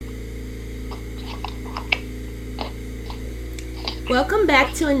Welcome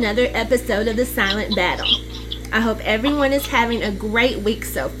back to another episode of The Silent Battle. I hope everyone is having a great week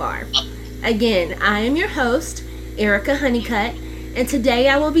so far. Again, I am your host, Erica Honeycutt, and today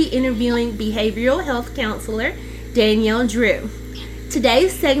I will be interviewing behavioral health counselor Danielle Drew.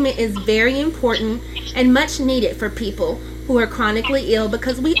 Today's segment is very important and much needed for people who are chronically ill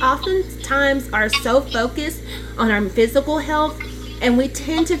because we oftentimes are so focused on our physical health and we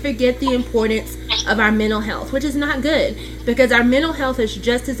tend to forget the importance of our mental health, which is not good because our mental health is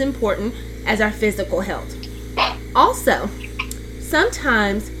just as important as our physical health. Also,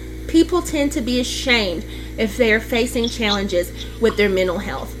 sometimes people tend to be ashamed if they are facing challenges with their mental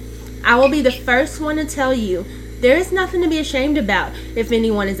health. I will be the first one to tell you there is nothing to be ashamed about if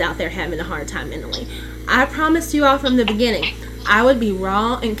anyone is out there having a hard time mentally. I promised you all from the beginning I would be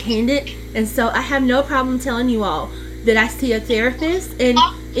raw and candid, and so I have no problem telling you all that I see a therapist and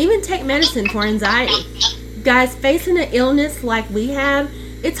even take medicine for anxiety. Guys, facing an illness like we have,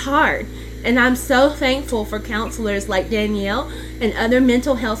 it's hard. And I'm so thankful for counselors like Danielle and other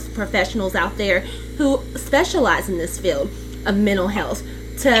mental health professionals out there who specialize in this field of mental health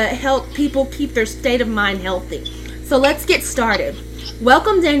to help people keep their state of mind healthy. So let's get started.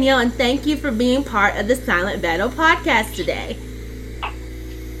 Welcome, Danielle, and thank you for being part of the Silent Battle podcast today.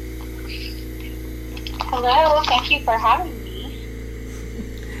 Hello, thank you for having me.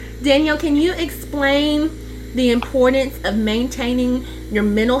 Danielle, can you explain the importance of maintaining your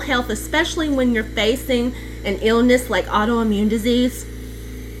mental health, especially when you're facing an illness like autoimmune disease?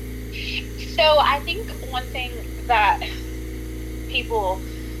 So I think one thing that people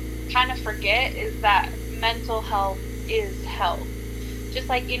kind of forget is that mental health is health. Just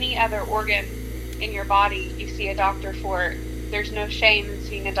like any other organ in your body you see a doctor for, there's no shame in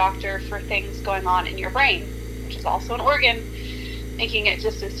seeing a doctor for things going on in your brain, which is also an organ, making it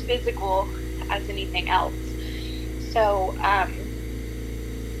just as physical as anything else. So,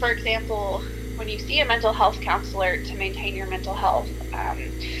 for example, when you see a mental health counselor to maintain your mental health,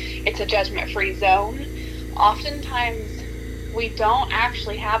 it's a judgment-free zone. Oftentimes, we don't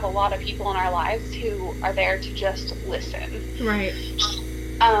actually have a lot of people in our lives who are there to just listen. Right.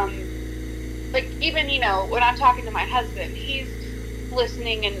 Like, even, when I'm talking to my husband, he's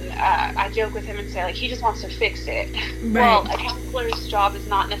listening, and I joke with him and say, like, he just wants to fix it. Right. Well, a counselor's job is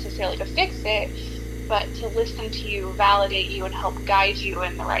not necessarily to fix it, but to listen to you, validate you, and help guide you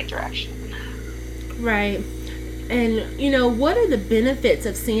in the right direction. Right. And, what are the benefits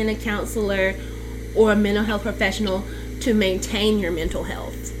of seeing a counselor or a mental health professional to maintain your mental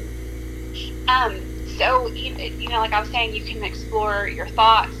health? So, like I was saying, you can explore your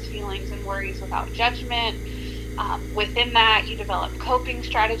thoughts, feelings, and worries without judgment. Within that, you develop coping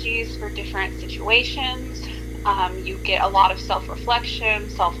strategies for different situations. You get a lot of self-reflection,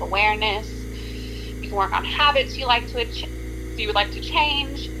 self-awareness. You can work on habits you would like to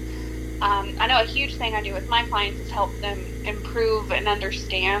change. I know a huge thing I do with my clients is help them improve and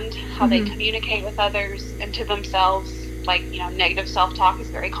understand how they communicate with others and to themselves. Like, negative self-talk is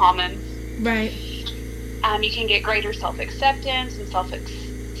very common. Right. You can get greater self-acceptance and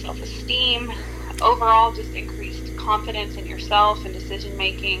self-esteem. Overall, just increased confidence in yourself and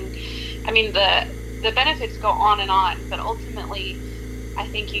decision-making. I mean, the benefits go on and on, but ultimately, I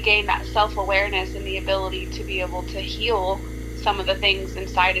think you gain that self-awareness and the ability to be able to heal some of the things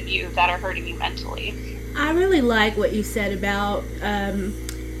inside of you that are hurting you mentally. I really like what you said about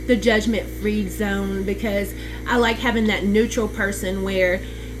the judgment-free zone, because I like having that neutral person where,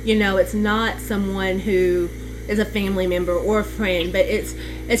 it's not someone who is a family member or a friend, but it's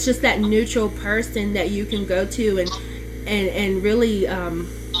just that neutral person that you can go to and really,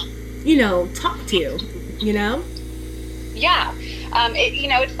 talk to, Yeah.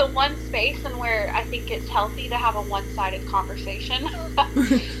 It's the one space and where I think it's healthy to have a one-sided conversation.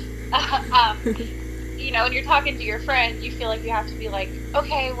 When you're talking to your friend, you feel like you have to be like,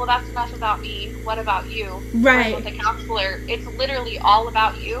 okay, well, that's enough about me. What about you? Right. Whereas with a counselor, it's literally all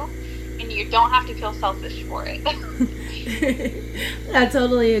about you, and you don't have to feel selfish for it. I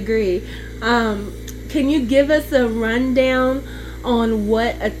totally agree. Can you give us a rundown on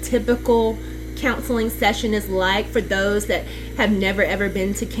what a typical counseling session is like for those that have never ever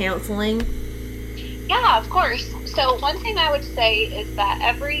been to counseling? Yeah, of course. So one thing I would say is that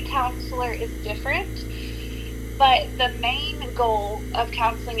every counselor is different, but the main goal of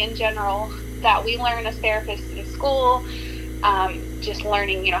counseling in general that we learn as therapists in school, just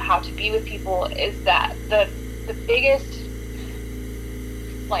learning, how to be with people, is that the biggest,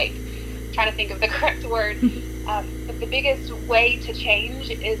 trying to think of the correct word, but the biggest way to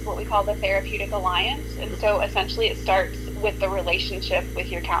change is what we call the therapeutic alliance. And so essentially it starts with the relationship with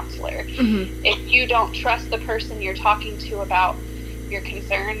your counselor. Mm-hmm. If you don't trust the person you're talking to about your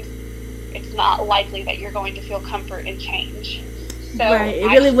concerns, it's not likely that you're going to feel comfort and change. So right. It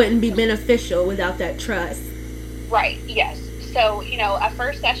really wouldn't be beneficial without that trust. Right, yes. So, a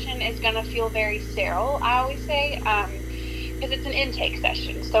first session is going to feel very sterile, I always say, because it's an intake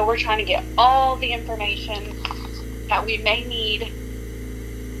session. So we're trying to get all the information that we may need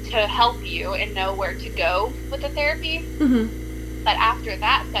to help you and know where to go with the therapy. Mm-hmm. But after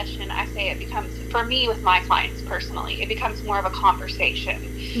that session, I say it becomes, for me with my clients personally, it becomes more of a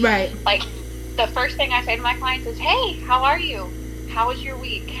conversation. Right. Like, the first thing I say to my clients is, hey, how are you? How was your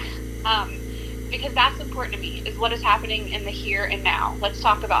week? Because that's important to me, is what is happening in the here and now. Let's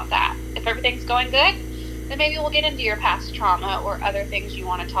talk about that. If everything's going good, then maybe we'll get into your past trauma or other things you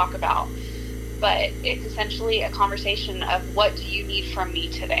want to talk about. But it's essentially a conversation of, what do you need from me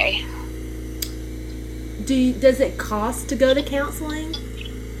today? Does it cost to go to counseling?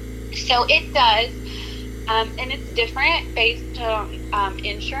 So it does, and it's different based on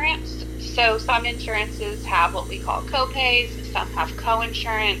insurance. So some insurances have what we call co-pays, some have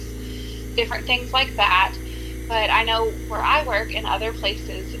co-insurance, different things like that. But I know where I work and other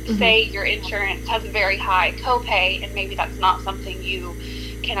places, mm-hmm. say your insurance has a very high copay, and maybe that's not something you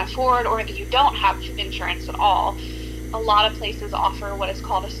can afford, or that you don't have insurance at all. A lot of places offer what is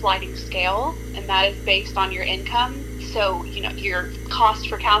called a sliding scale, and that is based on your income. So, your cost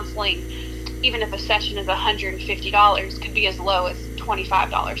for counseling, even if a session is $150, could be as low as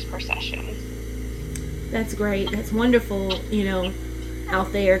 $25 per session. That's great. That's wonderful,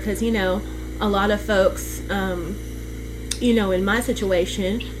 out there, because, a lot of folks, in my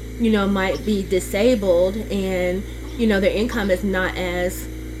situation, might be disabled, and, their income is not as,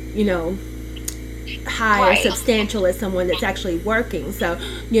 high right. or substantial as someone that's actually working. So,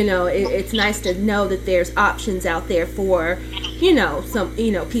 it's nice to know that there's options out there for, some,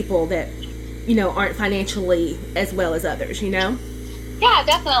 people that, aren't financially as well as others, Yeah,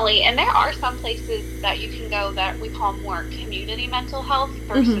 definitely. And there are some places that you can go that we call more community mental health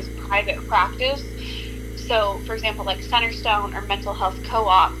versus mm-hmm. private practice. So, for example, like Centerstone or Mental Health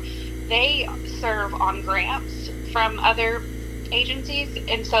Co-op, they serve on grants from other agencies,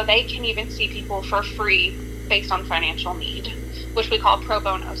 and so they can even see people for free based on financial need, which we call pro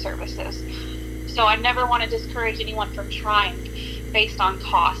bono services. So I never want to discourage anyone from trying based on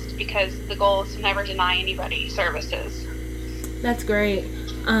cost, because the goal is to never deny anybody services. That's great.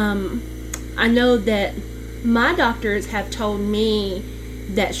 I know that my doctors have told me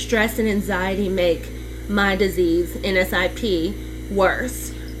that stress and anxiety make my disease, NSIP,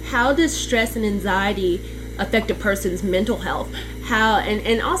 worse. How does stress and anxiety affect a person's mental health? How,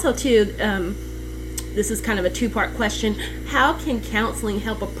 and also too, this is kind of a two-part question. How can counseling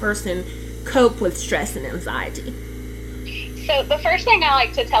help a person cope with stress and anxiety? So the first thing I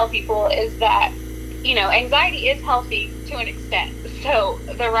like to tell people is that, anxiety is healthy to an extent. So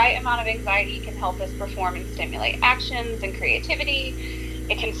the right amount of anxiety can help us perform and stimulate actions and creativity.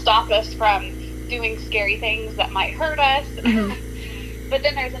 It can stop us from doing scary things that might hurt us. Mm-hmm. But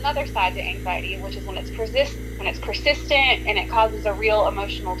then there's another side to anxiety, which is when it's persistent and it causes a real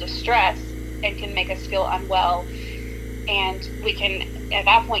emotional distress and can make us feel unwell. And we can, at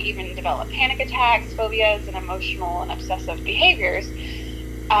that point, even develop panic attacks, phobias, and emotional and obsessive behaviors.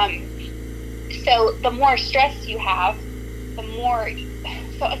 So the more stress you have, the more...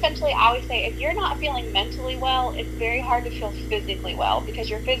 So essentially, I always say, if you're not feeling mentally well, it's very hard to feel physically well, because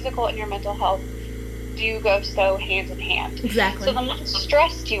your physical and your mental health do go so hand in hand. Exactly. So the more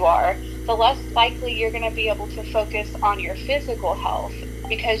stressed you are, the less likely you're going to be able to focus on your physical health,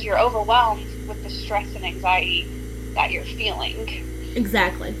 because you're overwhelmed with the stress and anxiety that you're feeling.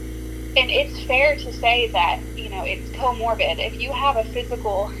 Exactly. And it's fair to say that, it's comorbid. If you have a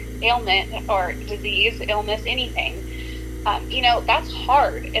physical ailment or disease, illness, anything, that's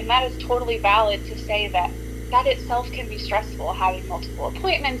hard. And that is totally valid to say that itself can be stressful. Having multiple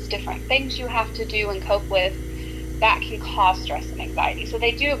appointments, different things you have to do and cope with, that can cause stress and anxiety. So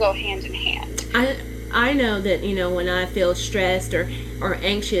they do go hand in hand. I know that, when I feel stressed or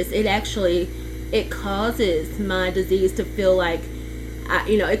anxious, it causes my disease to feel like,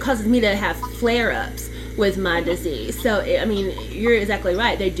 it causes me to have flare-ups with my disease. So, you're exactly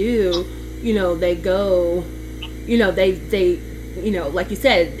right. They do, they go, they like you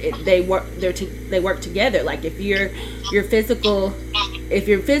said, they work together. Like if your physical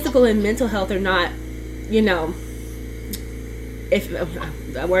and mental health are not, if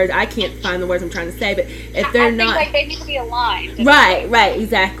the word, I can't find the words I'm trying to say, but if they're not, like they need to be aligned. Right,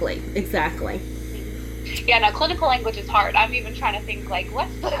 exactly. Yeah, no, clinical language is hard. I'm even trying to think, like,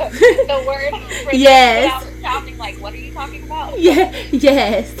 what's the word for yes. without sounding like, what are you talking about? Yeah,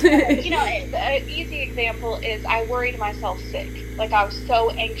 yes. An easy example is I worried myself sick. Like, I was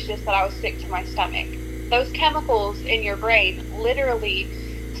so anxious that I was sick to my stomach. Those chemicals in your brain literally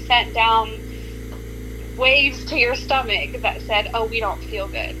sent down waves to your stomach that said, oh, we don't feel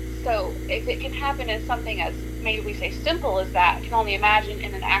good. So if it can happen in something as maybe we say simple as that, I can only imagine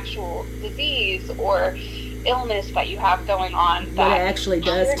in an actual disease or illness that you have going on that what it actually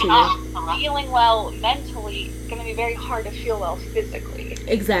does to you. Not feeling well mentally, it's going to be very hard to feel well physically.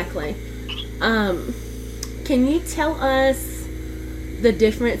 Exactly. Can you tell us the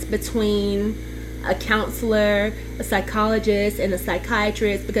difference between a counselor, a psychologist, and a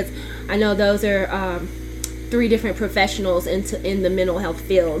psychiatrist? Because I know those are 3 different professionals in the mental health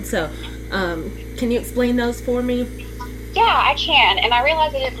field. So can you explain those for me? Yeah, I can. And I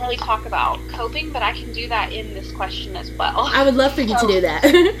realize I didn't really talk about coping, but I can do that in this question as well. I would love for you to do that.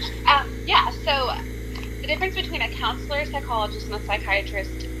 So the difference between a counselor, psychologist, and a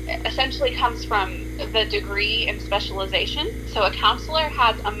psychiatrist essentially comes from the degree and specialization. So a counselor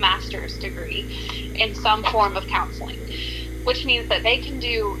has a master's degree in some form of counseling, which means that they can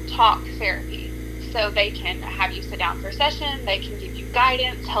do talk therapy. So they can have you sit down for a session, they can give you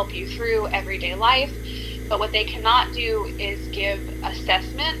guidance, help you through everyday life. But what they cannot do is give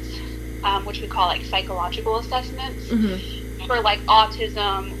assessments, which we call like psychological assessments, for like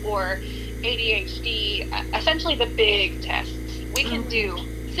autism or ADHD, essentially the big tests. We can do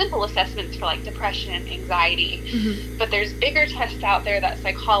simple assessments for like depression, anxiety, but there's bigger tests out there that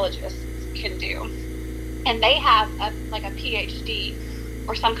psychologists can do. And they have a PhD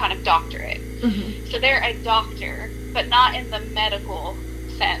or some kind of doctorate. So they're a doctor, but not in the medical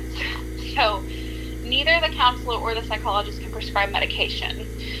sense. So neither the counselor or the psychologist can prescribe medication.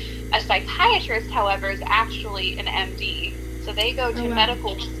 A psychiatrist, however, is actually an MD. So they go to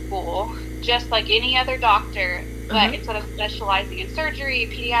medical school just like any other doctor, but instead of specializing in surgery,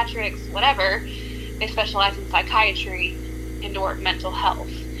 pediatrics, whatever, they specialize in psychiatry and or mental health.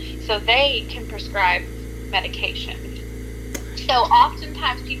 So they can prescribe medication. So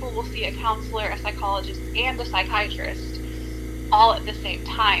oftentimes people will see a counselor, a psychologist, and a psychiatrist all at the same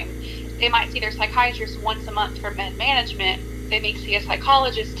time. They might see their psychiatrist once a month for med management. They may see a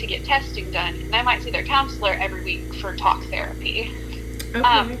psychologist to get testing done. And they might see their counselor every week for talk therapy.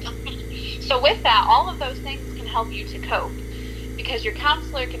 So with that, all of those things can help you to cope, because your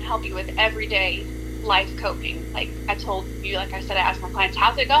counselor can help you with everyday life coping. Like I told you, like I said, I asked my clients,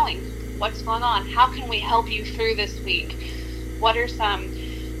 how's it going? What's going on? How can we help you through this week? What are some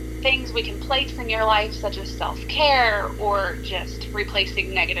things we can place in your life, such as self-care or just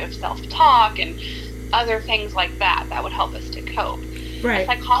replacing negative self-talk and other things like that would help us to cope. Right.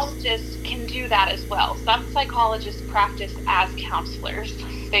 Psychologists can do that as well. Some psychologists practice as counselors.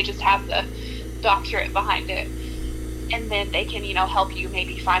 They just have the doctorate behind it. And then they can, help you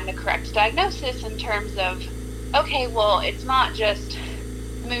maybe find the correct diagnosis in terms of, okay, well, it's not just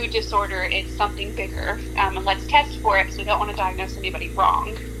mood disorder, it's something bigger. And let's test for it, so we don't want to diagnose anybody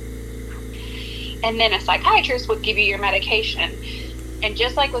wrong. And then a psychiatrist would give you your medication. And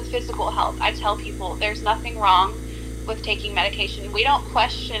just like with physical health, I tell people there's nothing wrong with taking medication. We don't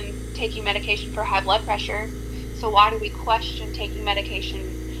question taking medication for high blood pressure. So why do we question taking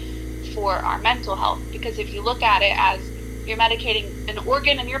medication for our mental health? Because if you look at it as you're medicating an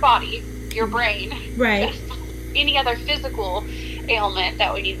organ in your body, your brain, right, any other physical ailment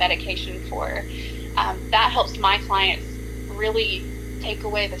that we need medication for, that helps my clients really take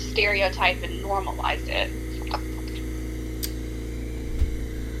away the stereotype and normalize it.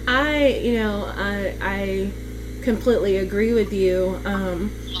 I completely agree with you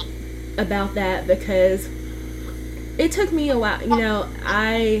about that, because it took me a while.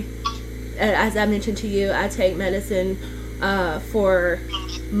 As I mentioned to you, I take medicine for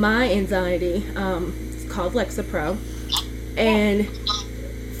my anxiety. It's called Lexapro. And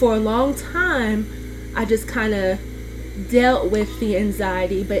for a long time, I just kind of dealt with the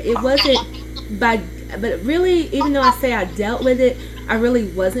anxiety, but it wasn't but really, even though I say I dealt with it, I really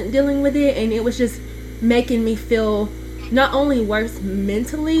wasn't dealing with it, and it was just making me feel not only worse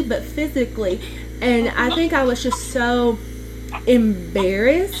mentally, but physically. And I think I was just so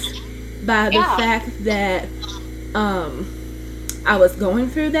embarrassed by the fact that I was going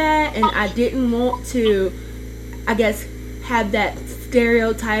through that, and I didn't want to, I guess, have that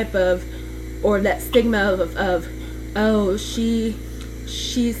stereotype of, or that stigma of oh, she's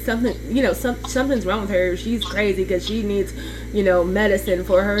something, something's wrong with her, she's crazy because she needs, medicine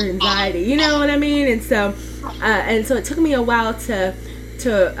for her anxiety, you know what I mean? And so it took me a while to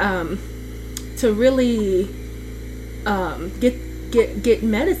to really get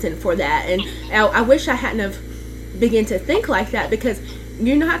medicine for that. And I wish I hadn't have begun to think like that, because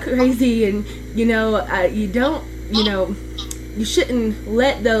you're not crazy, and you don't, you shouldn't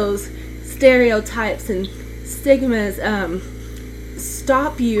let those stereotypes and stigmas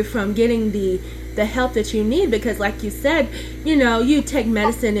stop you from getting the help that you need. Because like you said, you take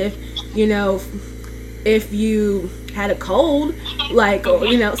medicine if you had a cold, like, or,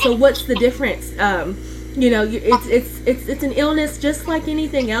 so what's the difference? It's an illness just like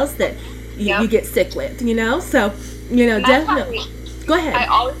anything else that you get sick with, so definitely. Go ahead.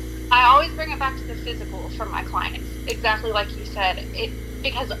 I always bring it back to the physical for my clients, exactly like you said.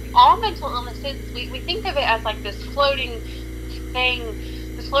 Because all mental illnesses, we think of it as like this floating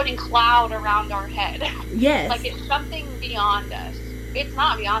thing, this floating cloud around our head. Yes. Like it's something beyond us. It's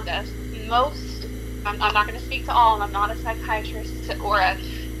not beyond us. I'm not going to speak to all, and I'm not a psychiatrist or a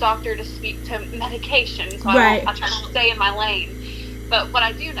doctor to speak to medication, so right. I'll try to stay in my lane. But what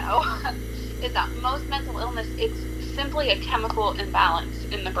I do know is that most mental illness, it's simply a chemical imbalance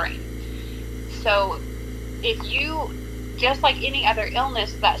in the brain. So if you, just like any other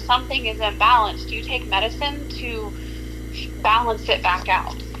illness, that something is imbalanced, you take medicine to balance it back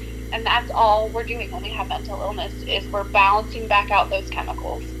out. And that's all we're doing when we have mental illness, is we're balancing back out those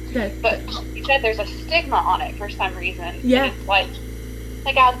chemicals. Okay. But you said there's a stigma on it for some reason. Yeah. And it's like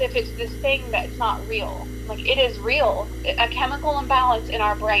as if it's this thing that's not real. Like, it is real. A chemical imbalance in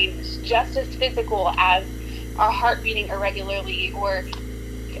our brain is just as physical as our heart beating irregularly, or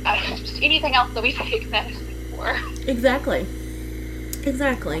just anything else that we take medicine for. Exactly.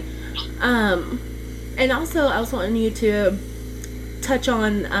 And also I was wanting you to touch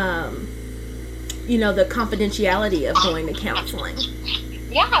on the confidentiality of going to counseling.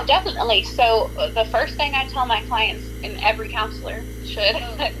 Yeah, definitely. So the first thing I tell my clients, and every counselor should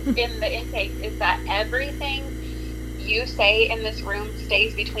in the intake, is that everything you say in this room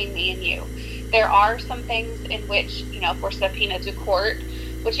stays between me and you. There are some things in which, if we're subpoenaed to court,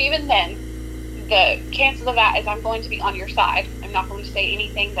 which even then, the chances of that is I'm going to be on your side. I'm not going to say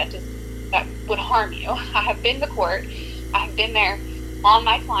anything that would harm you. I have been to court. I have been there on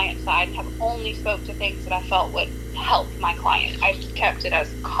my client's side and have only spoke to things that I felt would help my client. I've kept it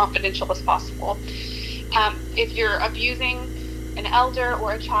as confidential as possible. If you're abusing an elder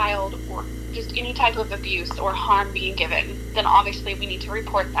or a child, or just any type of abuse or harm being given, then obviously we need to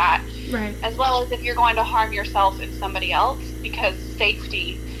report that. Right. As well as if you're going to harm yourself and somebody else, because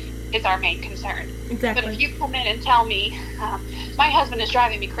safety is our main concern. Exactly. But if you come in and tell me, my husband is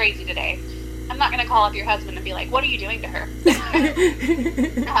driving me crazy today, I'm not going to call up your husband and be like, what are you doing to her?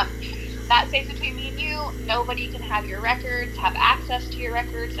 That stays between me and you. Nobody can have your records, have access to your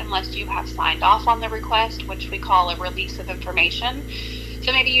records, unless you have signed off on the request, which we call a release of information.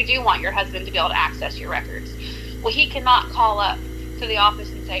 So maybe you do want your husband to be able to access your records. Well, he cannot call up to the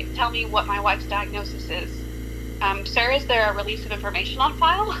office and say, tell me what my wife's diagnosis is. Sir, is there a release of information on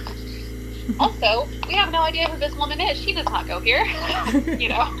file? Also, we have no idea who this woman is. She does not go here.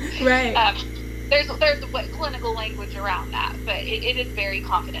 Right. There's clinical language around that, but it is very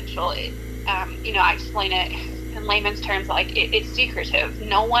confidential. I explain it in layman's terms, like it's secretive.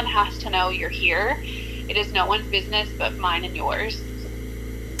 No one has to know you're here. It is no one's business but mine and yours.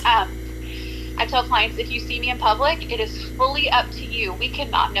 I tell clients, if you see me in public, it is fully up to you. We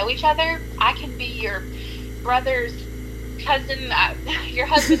cannot know each other. I can be your brother's cousin, your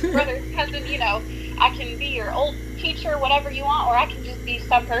husband's brother's cousin, I can be your old teacher, whatever you want, or I can just be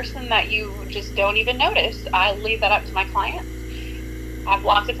some person that you just don't even notice. I leave that up to my clients. I have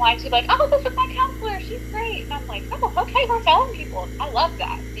lots of clients who are like, oh, this is my counselor, she's great. And I'm like, oh, okay, we're telling people. I love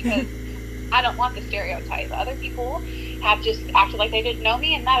that, because I don't want the stereotype. Other people have just acted like they didn't know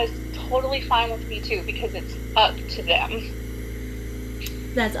me, and that is totally fine with me too, because it's up to them.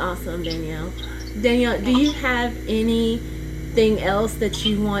 That's awesome, Danielle. Danielle, do you have anything else that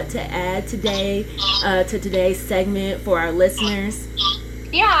you want to add today to today's segment for our listeners?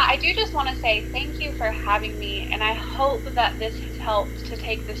 Yeah, I do just want to say thank you for having me, and I hope that this has helped to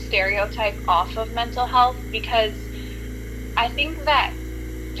take the stereotype off of mental health, because I think that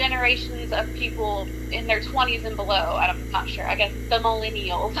generations of people in their 20s and below, I'm not sure, I guess the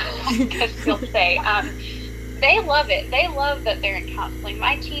millennials, I guess you'll say, they love it. They love that they're in counseling.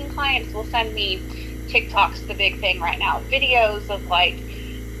 My teen clients will send me TikTok's the big thing right now, videos of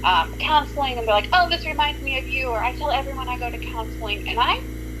counseling, and they're like, oh, this reminds me of you, or I tell everyone I go to counseling. And I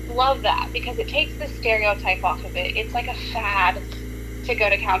love that, because it takes the stereotype off of it. It's like a fad to go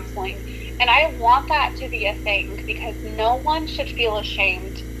to counseling, and I want that to be a thing, because no one should feel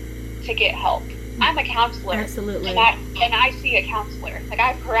ashamed to get help. I'm a counselor. Absolutely. And I see a counselor. Like,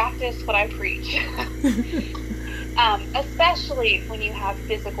 I practice what I preach. Especially when you have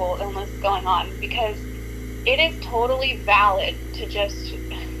physical illness going on, because it is totally valid to just,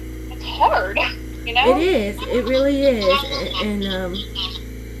 it's hard, you know? It is. It really is. And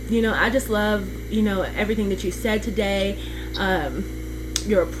I just love, everything that you said today,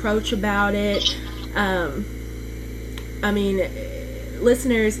 your approach about it.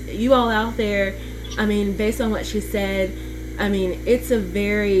 Listeners, you all out there, based on what she said,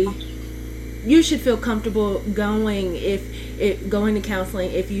 you should feel comfortable going going to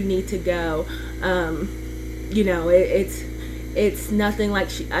counseling if you need to go. It's nothing like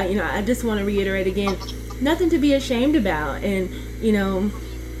I just want to reiterate again, nothing to be ashamed about. And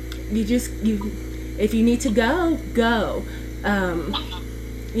if you need to go.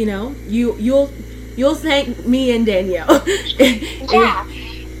 You'll thank me and Danielle. Yeah.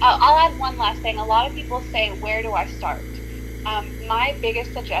 I'll add one last thing. A lot of people say, where do I start? My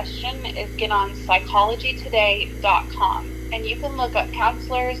biggest suggestion is get on psychologytoday.com, and you can look up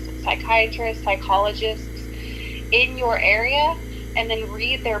counselors, psychiatrists, psychologists in your area, and then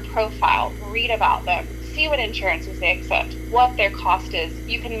read their profile, read about them, see what insurances they accept, what their cost is.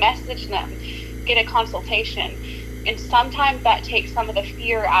 You can message them, get a consultation, and sometimes that takes some of the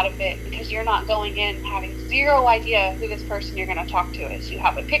fear out of it, because you're not going in having zero idea who this person you're going to talk to is. You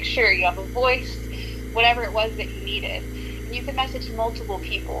have a picture, you have a voice, whatever it was that you needed. And you can message multiple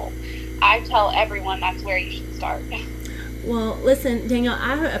people. I tell everyone that's where you should start. Well, listen, Danielle,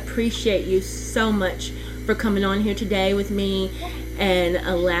 I appreciate you so much for coming on here today with me and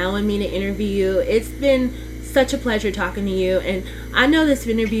allowing me to interview you. It's been such a pleasure talking to you, and I know this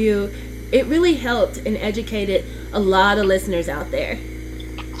interview, it really helped and educated a lot of listeners out there.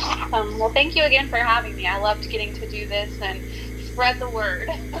 Well, thank you again for having me. I loved getting to do this and spread the word.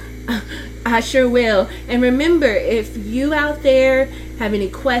 I sure will. And remember, if you out there have any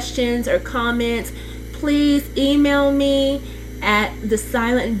questions or comments, please email me at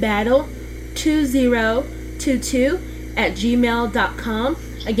thesilentbattle2022@gmail.com.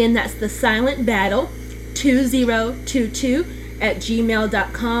 Again, that's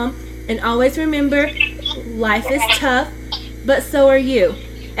thesilentbattle2022@gmail.com. And always remember, life is tough, but so are you.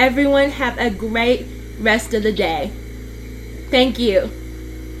 Everyone have a great rest of the day. Thank you.